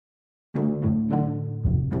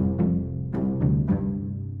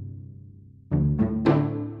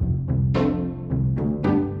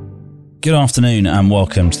Good afternoon and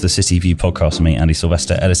welcome to the City View podcast with me, Andy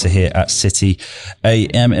Silvester, editor here at City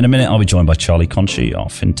A.M. In a minute, I'll be joined by Charlie Conchie, our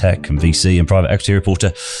fintech and VC and private equity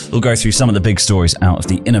reporter. We'll go through some of the big stories out of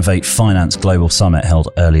the Innovate Finance Global Summit held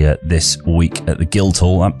earlier this week at the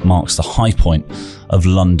Guildhall. That marks the high point of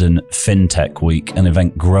London Fintech Week, an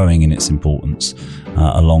event growing in its importance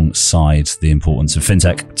alongside the importance of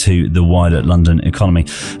fintech to the wider London economy.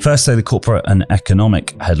 First, the corporate and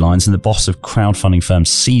economic headlines, and the boss of crowdfunding firm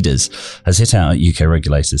Seedrs has hit out at UK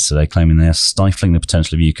regulators today, claiming they are stifling the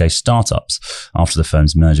potential of UK startups after the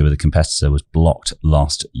firm's merger with a competitor was blocked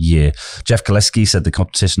last year. Jeff Kalifa said the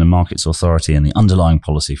Competition and Markets Authority and the underlying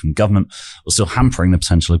policy from government was still hampering the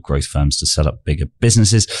potential of growth firms to set up bigger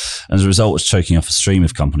businesses, and as a result was choking off a stream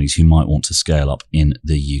of companies who might want to scale up in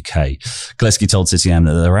the UK. Kalifa told City A.M.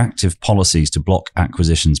 that there are active policies to block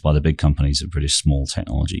acquisitions by the big companies of British small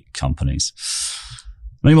technology companies.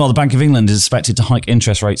 Meanwhile, the Bank of England is expected to hike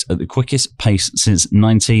interest rates at the quickest pace since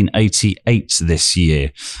 1988 this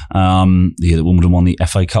year. The year that Wimbledon won the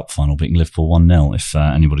FA Cup final, beating Liverpool 1-0, if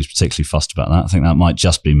anybody's particularly fussed about that. I think that might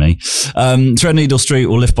just be me. Threadneedle Street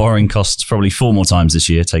will lift borrowing costs probably 4 more times this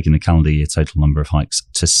year, taking the calendar year total number of hikes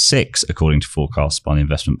to 6, according to forecasts by the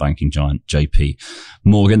investment banking giant JP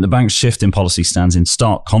Morgan. The bank's shift in policy stands in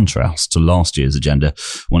stark contrast to last year's agenda,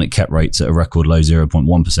 when it kept rates at a record low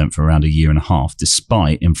 0.1% for around a year and a half,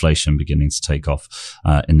 despite inflation beginning to take off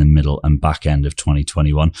in the middle and back end of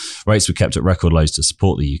 2021. Rates were kept at record lows to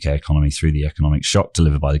support the UK economy through the economic shock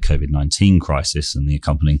delivered by the COVID-19 crisis and the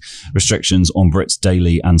accompanying restrictions on Brits'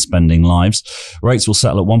 daily and spending lives. Rates will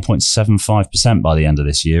settle at 1.75% by the end of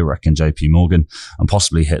this year, reckon JP Morgan, and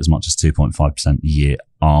possibly hit as much as 2.5% the year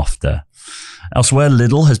after. Elsewhere,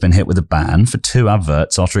 Lidl has been hit with a ban for 2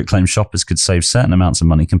 adverts after it claimed shoppers could save certain amounts of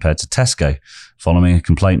money compared to Tesco, following a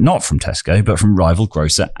complaint not from Tesco, but from rival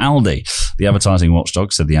grocer Aldi. The advertising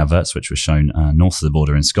watchdog said the adverts, which were shown north of the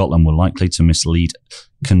border in Scotland, were likely to mislead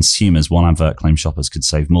consumers. One advert claimed shoppers could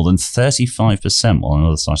save more than 35%, while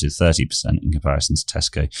another cited 30% in comparison to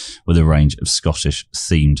Tesco, with a range of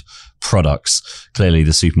Scottish-themed products. Clearly,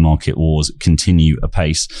 the supermarket wars continue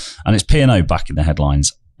apace, and it's P&O back in the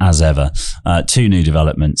headlines as ever. 2 new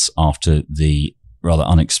developments after the rather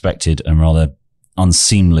unexpected and rather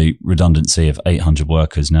unseemly redundancy of 800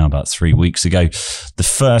 workers now about 3 weeks ago. The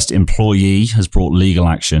first employee has brought legal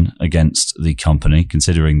action against the company,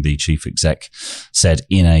 considering the chief exec said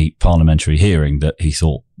in a parliamentary hearing that he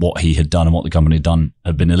thought what he had done and what the company had done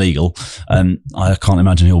had been illegal. I can't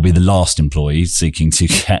imagine he will be the last employee seeking to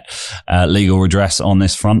get legal redress on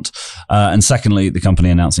this front. And secondly, the company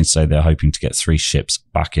announcing today they're hoping to get 3 ships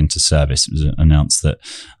back into service. It was announced that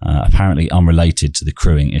apparently unrelated to the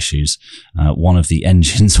crewing issues, one of the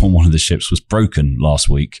engines on one of the ships was broken last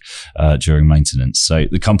week during maintenance. So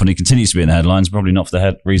the company continues to be in the headlines, probably not for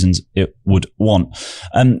the reasons it would want.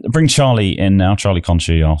 Bring Charlie in now, Charlie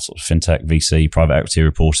Conchie, our sort of fintech VC private equity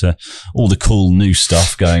reporter. All the cool new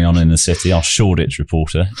stuff going on in the city, our Shoreditch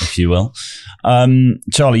reporter, if you will.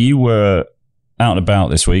 Charlie, you were out and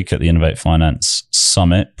about this week at the Innovate Finance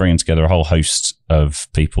Summit, bringing together a whole host of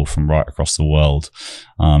people from right across the world,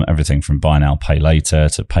 everything from buy now, pay later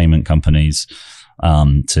to payment companies,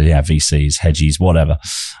 to VCs, hedgies, whatever.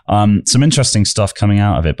 Some interesting stuff coming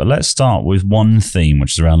out of it, but let's start with one theme,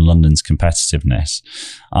 which is around London's competitiveness.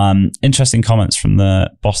 Interesting comments from the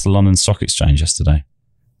boss of the London Stock Exchange yesterday.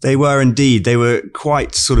 They were indeed. They were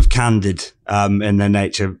quite sort of candid in their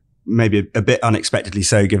nature, maybe a bit unexpectedly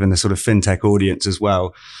so, given the sort of fintech audience as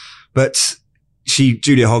well. But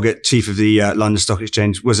Julia Hoggett, chief of the London Stock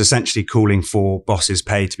Exchange, was essentially calling for bosses'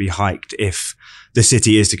 pay to be hiked if the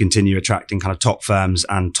city is to continue attracting kind of top firms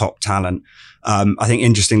and top talent. I think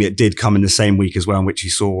interestingly, it did come in the same week as well, in which you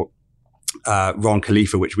saw Ron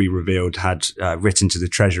Kalifa, which we revealed had written to the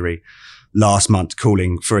Treasury last month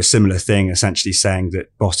calling for a similar thing, essentially saying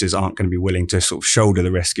that bosses aren't going to be willing to sort of shoulder the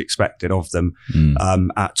risk expected of them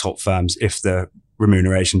at top firms if the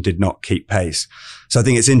remuneration did not keep pace. So I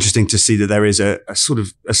think it's interesting to see that there is a sort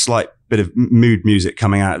of a slight bit of mood music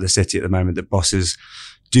coming out of the city at the moment, that bosses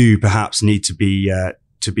do perhaps need to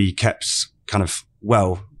be kept kind of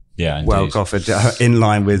well coffered, in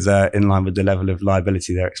line with the level of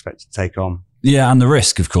liability they're expected to take on. Yeah, and the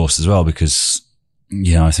risk, of course, as well, because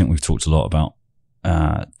I think we've talked a lot about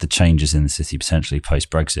the changes in the city potentially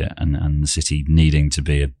post-Brexit and the city needing to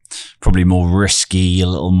be probably more risky, a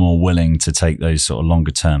little more willing to take those sort of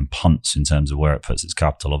longer-term punts in terms of where it puts its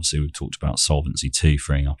capital. Obviously, we've talked about Solvency II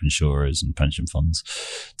freeing up insurers and pension funds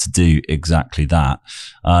to do exactly that.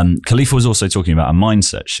 Kalifa was also talking about a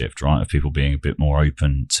mindset shift, right, of people being a bit more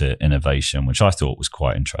open to innovation, which I thought was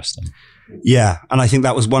quite interesting. Yeah, and I think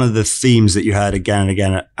that was one of the themes that you heard again and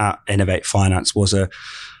again at Innovate Finance was a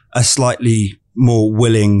slightly more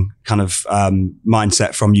willing kind of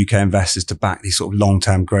mindset from UK investors to back these sort of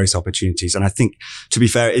long-term growth opportunities. And I think, to be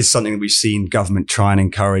fair, it is something that we've seen government try and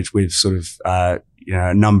encourage with sort of a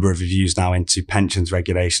number of reviews now into pensions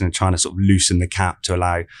regulation and trying to sort of loosen the cap to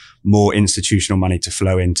allow more institutional money to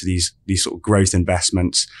flow into these sort of growth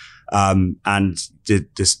investments. And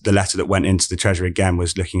the letter that went into the Treasury again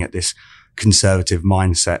was looking at this conservative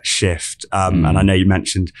mindset shift. And I know you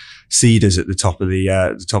mentioned Seedrs at the top of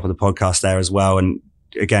the podcast there as well. And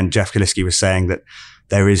again, Jeff Kaliski was saying that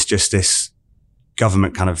there is just this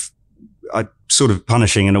government kind of sort of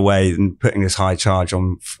punishing in a way and putting this high charge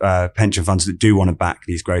on pension funds that do want to back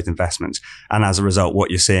these growth investments. And as a result,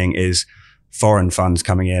 what you're seeing is foreign funds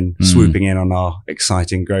coming in, swooping in on our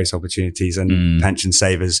exciting growth opportunities, and pension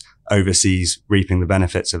savers overseas reaping the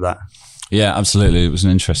benefits of that. Yeah, absolutely. It was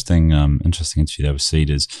an interesting interview there with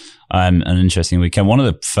Seedrs. An interesting weekend. One of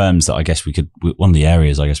the firms that one of the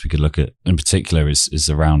areas I guess we could look at in particular is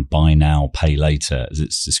around buy now, pay later, as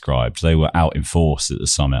it's described. They were out in force at the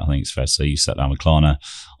summit, I think it's fair to say. You sat down with Klarna.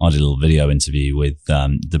 I did a little video interview with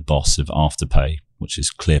the boss of Afterpay, which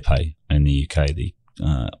is ClearPay in the UK, the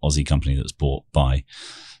Aussie company that was bought by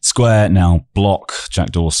Square, now Block,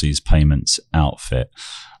 Jack Dorsey's payments outfit.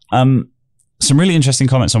 Some really interesting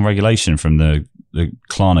comments on regulation from the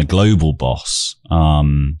Klarna global boss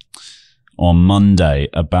on Monday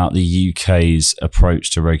about the UK's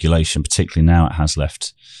approach to regulation, particularly now it has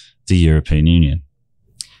left the European Union.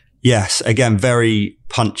 Yes, again, very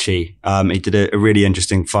punchy. He did a really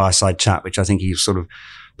interesting fireside chat, which I think he sort of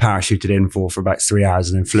parachuted in for about 3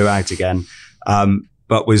 hours and then flew out again.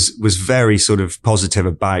 But was very sort of positive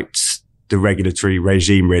about the regulatory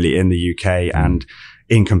regime really in the UK. And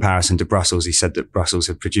in comparison to Brussels, he said that Brussels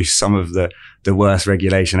had produced some of the worst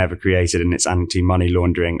regulation ever created in its anti-money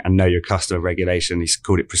laundering and know your customer regulation. He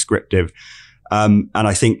called it prescriptive. And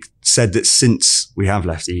I think said that since we have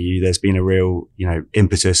left the EU, there's been a real,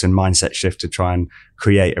 impetus and mindset shift to try and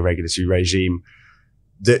create a regulatory regime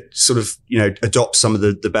that sort of, adopts some of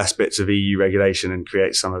the best bits of EU regulation and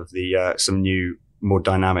creates some of the, some new, more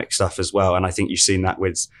dynamic stuff as well. And I think you've seen that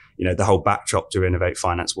with, the whole backdrop to Innovate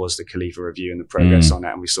Finance was the Kalifa review and the progress on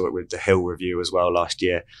it. And we saw it with the Hill review as well last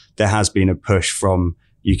year. There has been a push from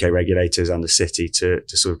UK regulators and the city to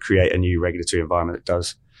sort of create a new regulatory environment that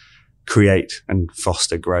does create and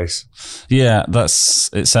foster growth. Yeah,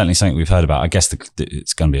 it's certainly something we've heard about. I guess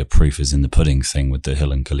it's going to be a proof is in the pudding thing with the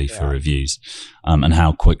Hill and Kalifa reviews, and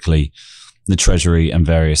how quickly the Treasury and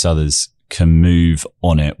various others can move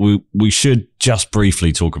on it. We should just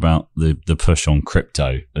briefly talk about the push on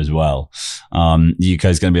crypto as well. The UK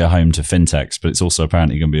is going to be a home to fintechs, but it's also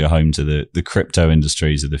apparently going to be a home to the crypto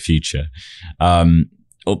industries of the future.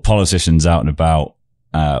 Politicians out and about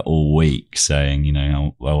all week saying,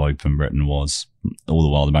 how well open Britain was, all the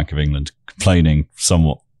while the Bank of England complaining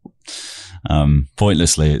somewhat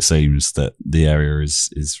pointlessly, it seems, that the area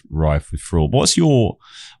is rife with fraud. What's your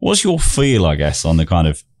feel, I guess, on the kind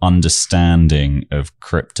of understanding of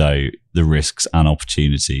crypto, the risks and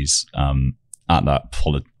opportunities at that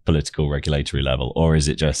political regulatory level? Or is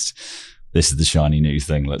it just, this is the shiny new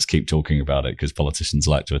thing, let's keep talking about it because politicians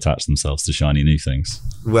like to attach themselves to shiny new things?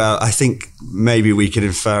 Well, I think maybe we could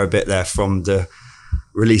infer a bit there from the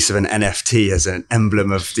release of an NFT as an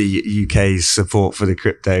emblem of the UK's support for the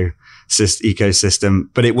crypto ecosystem.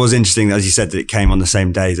 But it was interesting, as you said, that it came on the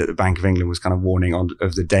same day that the Bank of England was kind of warning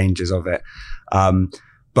of the dangers of it.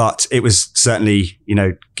 But it was certainly,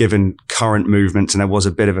 given current movements, and there was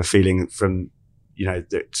a bit of a feeling from,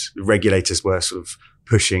 that regulators were sort of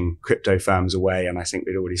pushing crypto firms away. And I think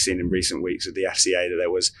we'd already seen in recent weeks with the FCA that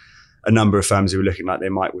there was a number of firms who were looking like they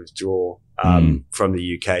might withdraw from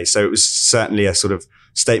the UK. So it was certainly a sort of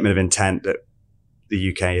statement of intent that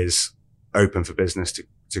the UK is open for business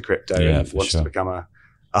to crypto and wants to become a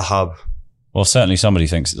hub. Well, certainly somebody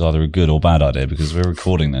thinks it's either a good or bad idea because we're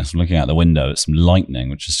recording this. I'm looking out the window at some lightning,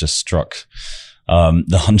 which has just struck the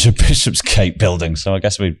 100 Bishopsgate building. So I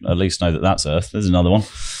guess we at least know that that's Earth. There's another one.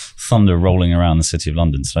 Thunder rolling around the City of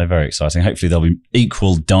London today. Very exciting. Hopefully there'll be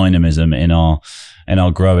equal dynamism in our in our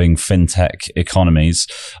growing fintech economies.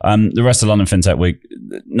 The rest of London Fintech Week,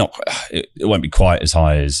 it won't be quite as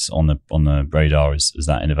high as on the radar as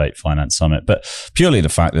that Innovate Finance Summit, but purely the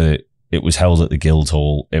fact that it was held at the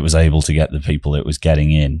Guildhall, it was able to get the people it was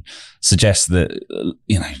getting in, suggests that,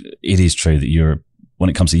 it is true that Europe, when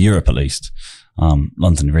it comes to Europe at least,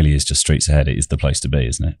 London really is just streets ahead. It is the place to be,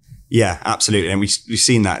 isn't it? Yeah, absolutely. And we've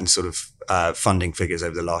seen that in sort of funding figures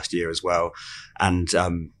over the last year as well. And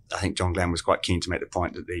I think John Glenn was quite keen to make the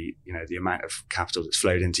point that the amount of capital that's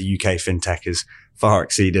flowed into UK fintech has far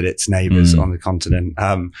exceeded its neighbours on the continent.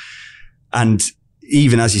 And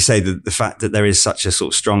even as you say, the fact that there is such a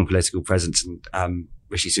sort of strong political presence, and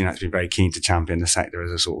Rishi Sunak's been very keen to champion the sector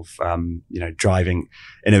as a sort of driving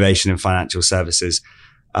innovation in financial services.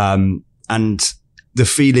 And the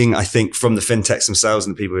feeling, I think, from the fintechs themselves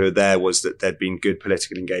and the people who were there was that there'd been good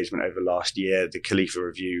political engagement over the last year. The Kalifa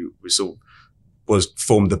review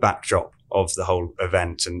formed the backdrop of the whole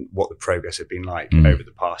event and what the progress had been like over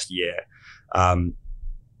the past year.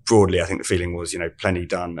 Broadly, I think the feeling was, plenty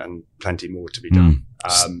done and plenty more to be done.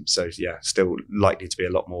 So yeah, still likely to be a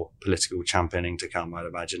lot more political championing to come, I'd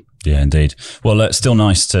imagine. Yeah, indeed. Well, it's still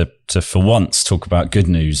nice to for once talk about good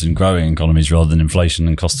news and growing economies rather than inflation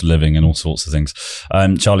and cost of living and all sorts of things.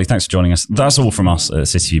 Charlie, thanks for joining us. That's all from us at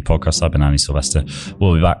City View Podcast. I've been Andy Silvester.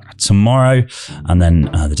 We'll be back tomorrow, and then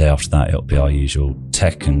the day after that, it'll be our usual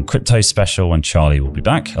tech and crypto special when Charlie will be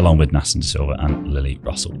back, along with Nassim De Silva and Lily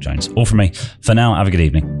Russell Jones. All from me. For now, have a good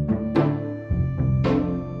evening.